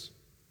righteousness.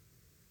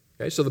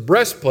 Okay, so the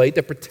breastplate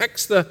that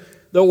protects the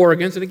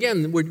organs, and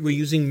again, we're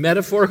using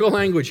metaphorical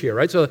language here,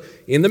 right? So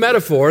in the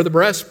metaphor, the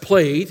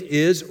breastplate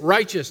is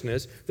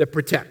righteousness that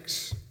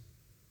protects.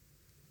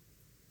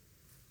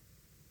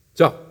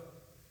 So,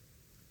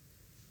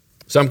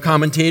 some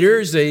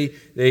commentators, they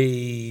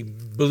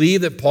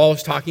believe that Paul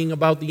is talking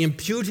about the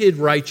imputed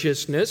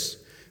righteousness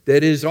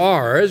that is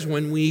ours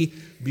when we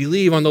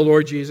believe on the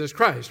Lord Jesus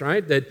Christ,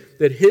 right?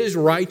 That His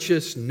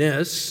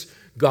righteousness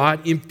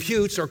God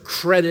imputes or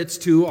credits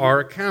to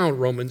our account,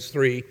 Romans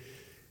 3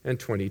 and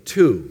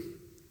 22,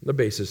 the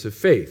basis of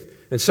faith.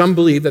 And some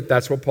believe that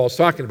that's what Paul's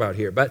talking about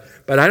here, but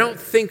I don't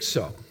think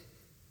so.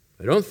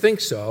 I don't think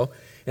so.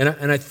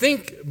 And I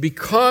think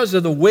because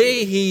of the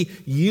way he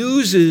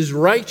uses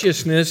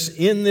righteousness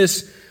in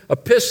this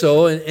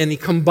epistle, and he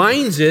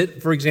combines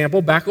it, for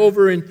example, back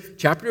over in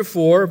chapter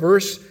 4,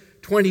 verse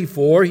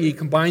 24, he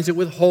combines it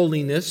with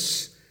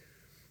holiness.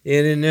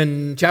 And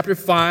in chapter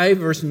 5,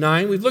 verse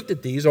 9, we've looked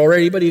at these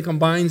already, but he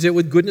combines it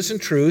with goodness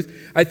and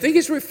truth. I think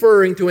he's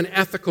referring to an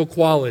ethical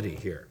quality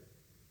here.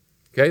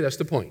 Okay, that's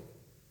the point.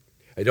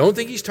 I don't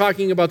think he's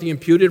talking about the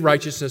imputed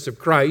righteousness of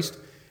Christ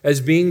as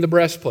being the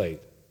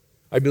breastplate.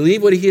 I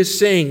believe what he is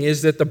saying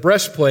is that the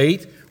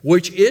breastplate,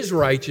 which is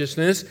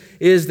righteousness,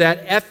 is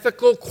that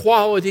ethical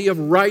quality of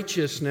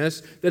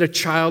righteousness that a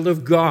child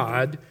of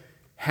God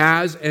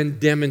has and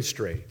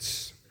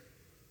demonstrates.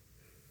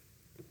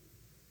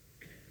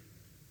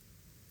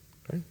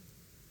 Okay?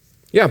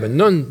 Yeah, but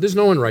there's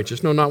no one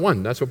righteous, no, not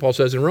one. That's what Paul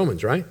says in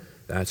Romans, right?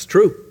 That's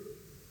true.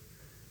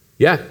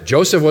 Yeah,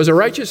 Joseph was a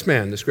righteous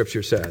man, the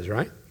scripture says,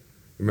 right?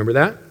 Remember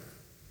that?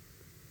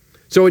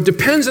 So it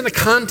depends on the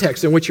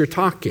context in which you're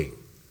talking.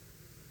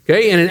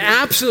 Okay, in an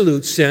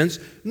absolute sense,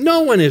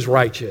 no one is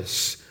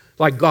righteous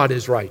like God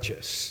is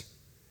righteous.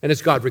 And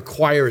as God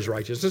requires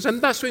righteousness.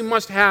 And thus we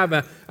must have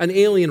an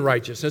alien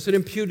righteousness, an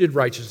imputed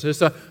righteousness,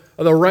 the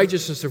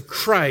righteousness of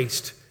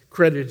Christ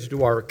credited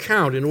to our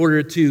account in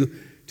order to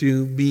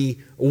be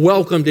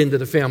welcomed into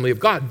the family of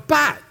God.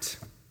 But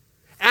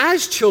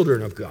as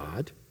children of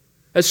God,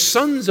 as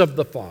sons of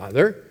the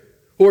Father,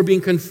 who are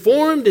being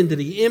conformed into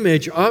the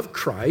image of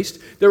Christ,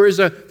 there is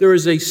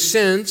a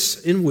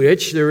sense in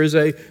which there is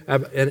an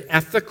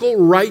ethical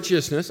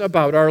righteousness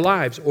about our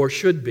lives, or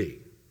should be.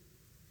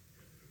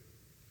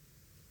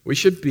 We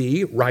should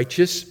be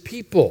righteous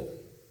people.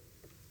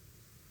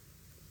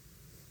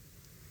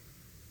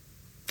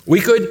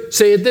 We could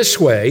say it this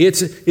way.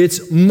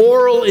 It's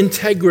moral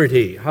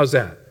integrity. How's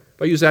that?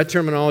 If I use that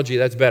terminology,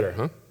 that's better,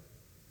 huh?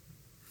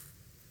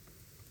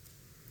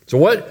 So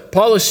what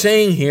Paul is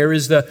saying here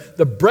is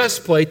the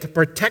breastplate to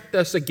protect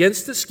us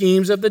against the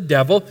schemes of the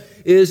devil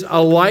is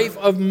a life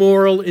of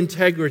moral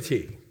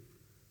integrity.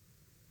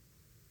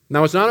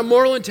 Now, it's not a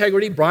moral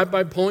integrity brought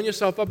by pulling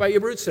yourself up by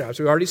your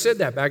bootstraps. We already said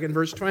that back in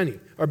verse 20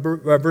 or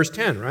verse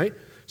 10, right?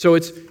 So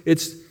it's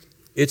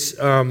It's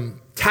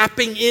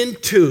tapping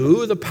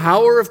into the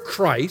power of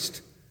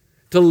Christ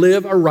to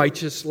live a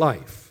righteous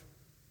life.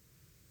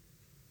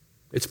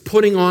 It's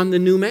putting on the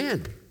new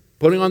man,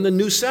 putting on the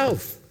new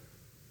self.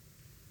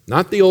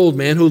 Not the old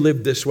man who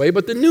lived this way,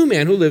 but the new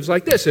man who lives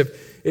like this.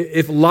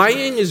 If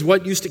lying is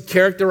what used to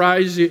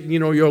characterize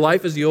your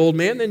life as the old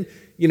man, then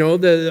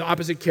the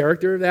opposite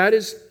character of that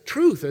is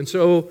truth. And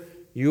so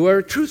you are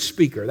a truth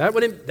speaker.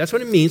 That's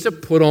what it means to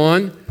put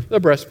on the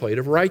breastplate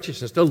of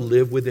righteousness, to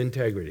live with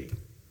integrity.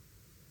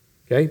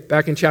 Okay,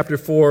 back in chapter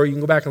 4, you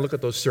can go back and look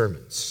at those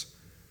sermons.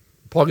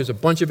 Paul gives a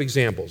bunch of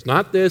examples.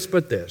 Not this,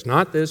 but this.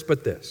 Not this,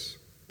 but this.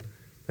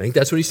 I think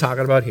that's what he's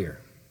talking about here.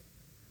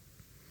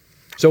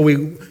 So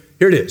here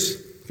it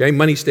is. Okay,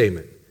 money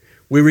statement.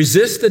 We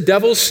resist the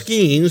devil's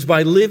schemes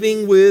by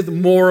living with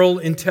moral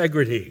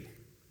integrity.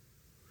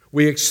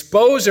 We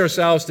expose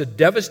ourselves to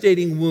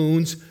devastating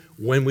wounds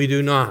when we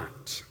do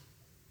not.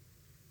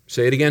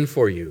 Say it again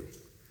for you.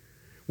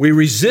 We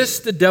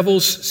resist the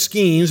devil's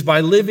schemes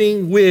by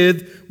living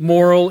with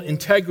moral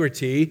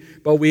integrity,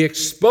 but we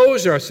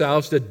expose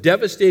ourselves to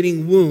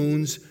devastating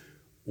wounds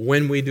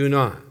when we do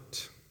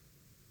not.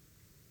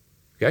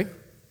 Okay?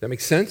 That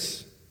makes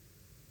sense?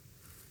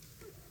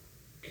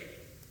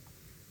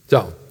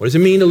 So, what does it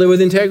mean to live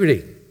with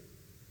integrity?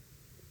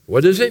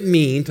 What does it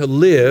mean to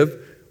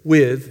live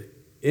with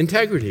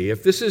integrity?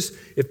 If this is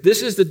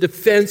the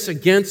defense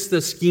against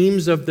the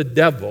schemes of the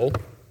devil,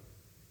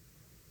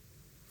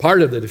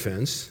 part of the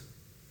defense,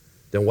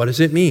 then what does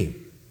it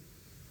mean?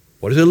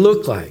 What does it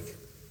look like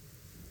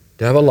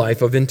to have a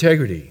life of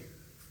integrity?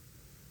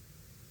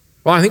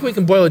 Well, I think we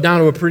can boil it down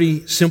to a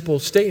pretty simple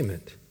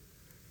statement.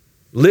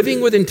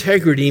 Living with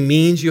integrity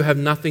means you have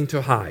nothing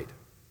to hide.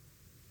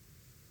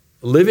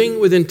 Living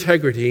with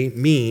integrity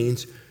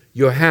means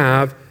you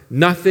have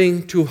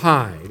nothing to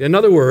hide. In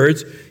other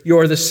words, you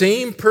are the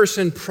same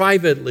person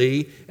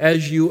privately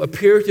as you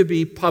appear to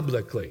be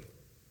publicly.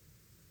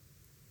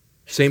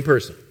 Same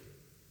person.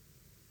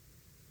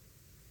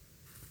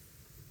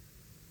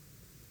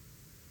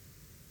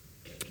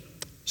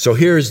 So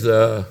here's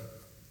the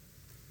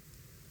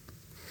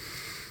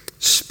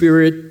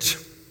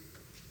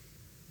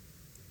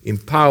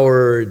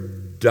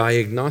Spirit-empowered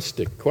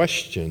diagnostic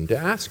question to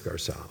ask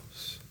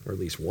ourselves, or at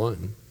least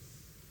one.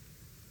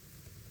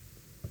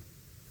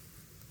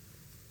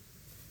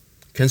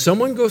 Can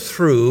someone go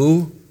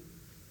through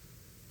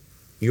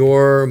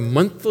your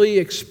monthly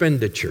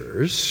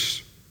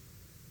expenditures?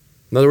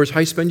 In other words, how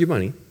you spend your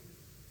money.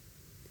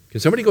 Can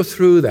somebody go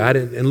through that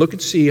and look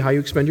and see how you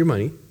expend your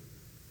money?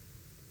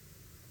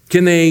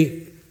 Can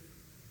they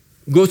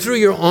go through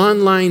your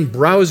online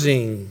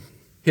browsing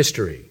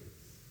history?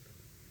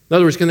 In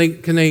other words, can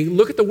they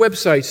look at the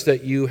websites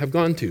that you have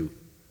gone to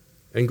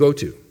and go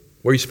to,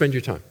 where you spend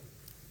your time?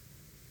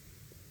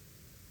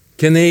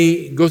 Can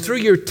they go through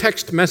your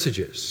text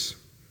messages?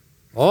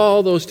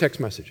 All those text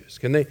messages.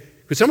 Could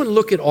someone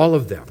look at all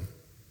of them?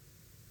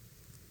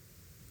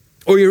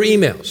 Or your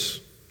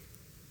emails?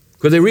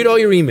 Could they read all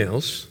your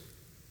emails?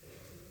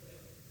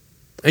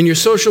 And your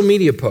social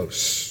media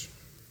posts?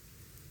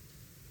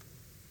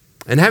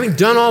 And having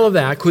done all of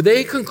that, could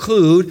they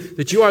conclude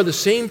that you are the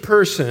same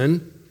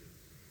person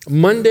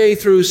Monday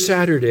through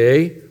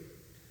Saturday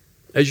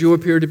as you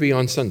appear to be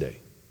on Sunday?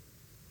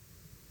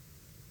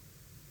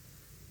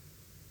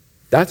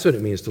 That's what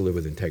it means to live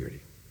with integrity.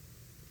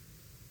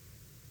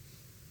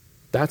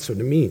 That's what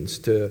it means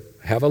to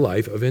have a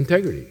life of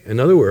integrity.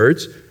 In other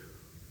words,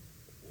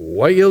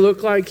 what you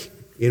look like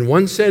in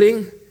one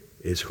setting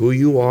is who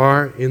you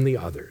are in the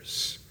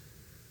others.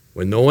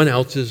 When no one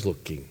else is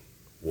looking,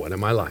 what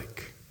am I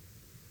like?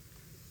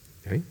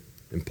 Okay?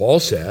 And Paul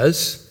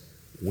says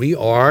we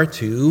are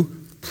to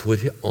put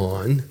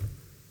on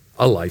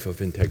a life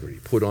of integrity,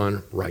 put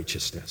on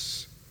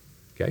righteousness.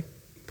 Okay?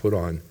 Put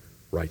on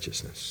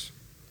righteousness.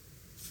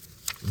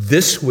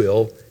 This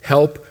will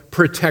help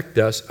protect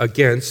us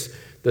against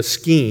the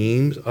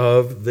schemes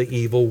of the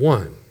evil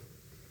one.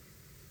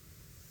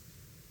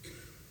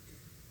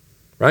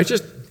 Right?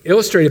 Just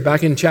illustrated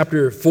back in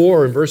chapter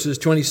 4 and verses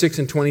 26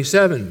 and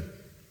 27.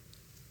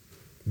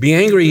 Be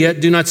angry,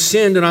 yet do not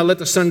sin. Do not let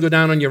the sun go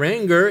down on your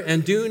anger,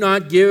 and do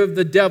not give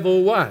the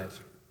devil what?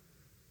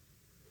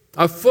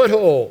 A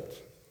foothold,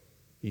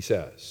 he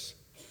says.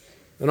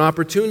 An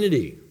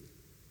opportunity.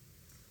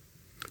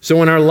 So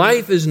when our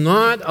life is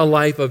not a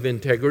life of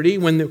integrity,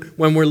 when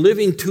we're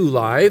living two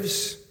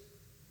lives,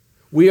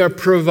 we are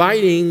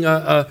providing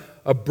a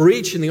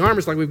breach in the armor.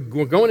 It's like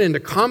we're going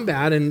into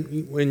combat,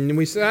 and when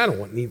we say,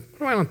 what do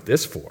I want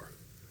this for?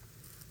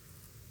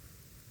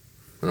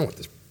 I don't want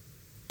this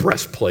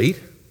breastplate.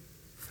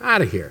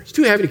 Out of here. It's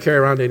too heavy to carry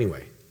around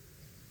anyway.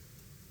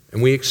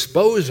 And we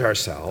expose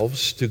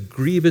ourselves to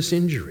grievous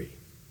injury.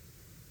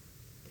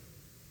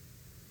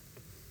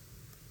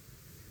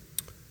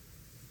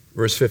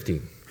 Verse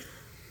 15.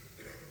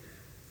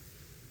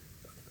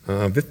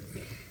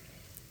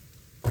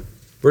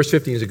 Verse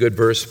 15 is a good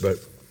verse, but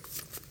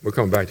we're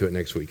coming back to it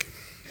next week.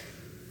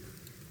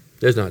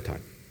 There's not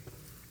time.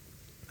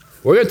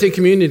 We're going to take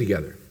communion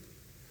together.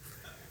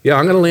 Yeah,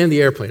 I'm going to land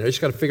the airplane. I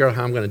just got to figure out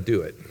how I'm going to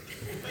do it.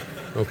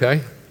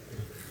 Okay?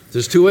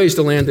 There's two ways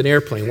to land an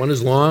airplane. One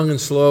is long and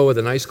slow with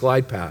a nice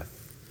glide path.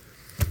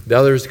 The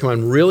other is to come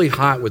on really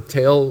hot with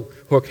tail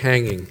hook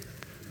hanging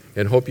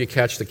and hope you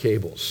catch the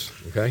cables.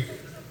 Okay?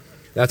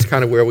 That's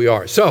kind of where we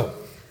are. So,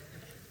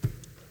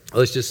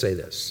 let's just say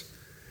this.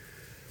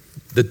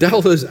 The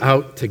devil is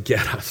out to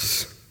get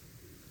us.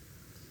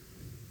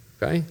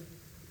 Okay?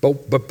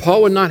 But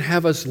Paul would not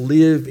have us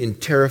live in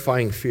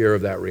terrifying fear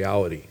of that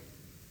reality.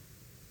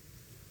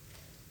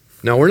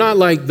 Now, we're not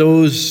like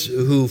those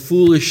who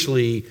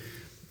foolishly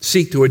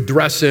seek to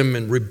address him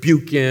and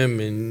rebuke him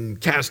and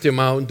cast him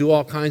out and do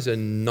all kinds of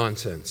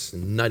nonsense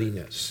and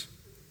nuttiness.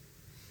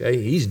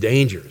 Okay? He's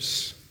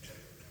dangerous.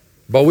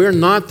 But we're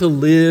not to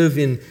live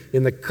in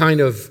the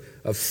kind of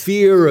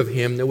fear of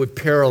him that would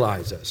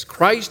paralyze us.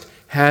 Christ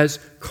has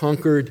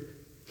conquered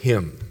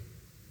him.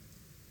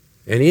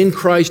 And in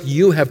Christ,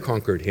 you have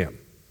conquered him.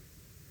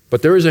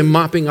 But there is a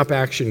mopping up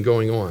action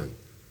going on.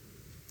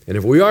 And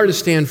if we are to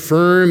stand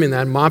firm in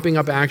that mopping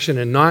up action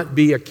and not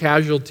be a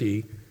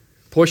casualty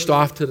pushed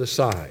off to the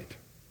side,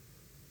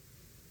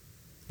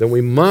 then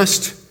we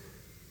must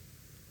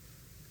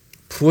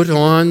put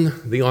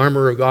on the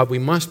armor of God. We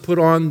must put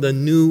on the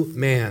new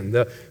man,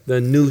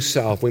 the new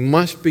self. We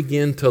must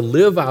begin to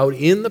live out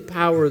in the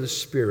power of the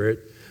Spirit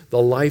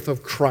the life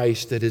of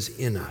Christ that is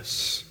in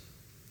us.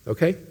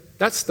 Okay?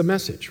 That's the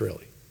message,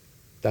 really.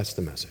 That's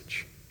the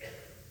message.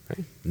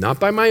 Okay? Not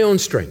by my own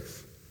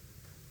strength,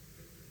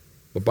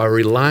 but by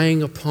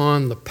relying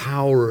upon the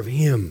power of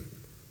Him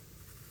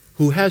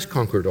who has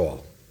conquered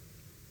all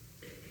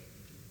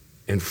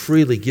and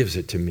freely gives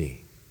it to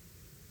me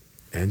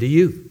and to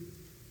you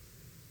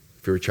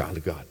if you're a child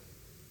of God.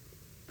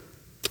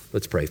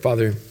 Let's pray.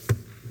 Father,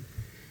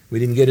 we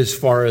didn't get as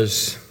far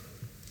as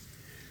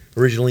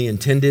originally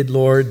intended,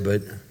 Lord,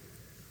 but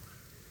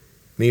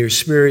may your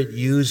Spirit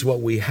use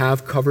what we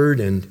have covered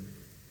and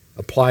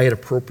apply it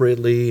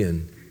appropriately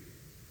and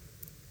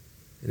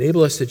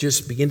enable us to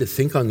just begin to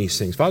think on these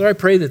things. Father, I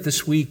pray that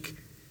this week,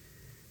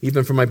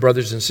 even for my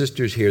brothers and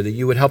sisters here, that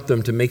you would help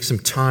them to make some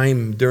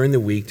time during the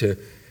week to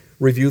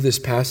review this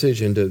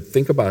passage and to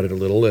think about it a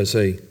little as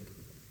they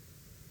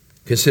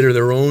consider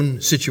their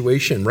own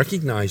situation,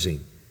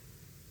 recognizing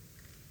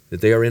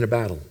that they are in a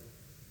battle.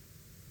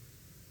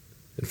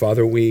 And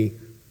Father, we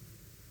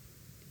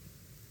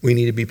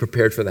need to be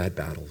prepared for that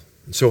battle.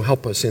 And so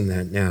help us in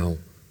that now,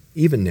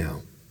 even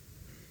now.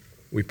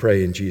 We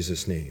pray in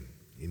Jesus' name.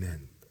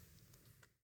 Amen.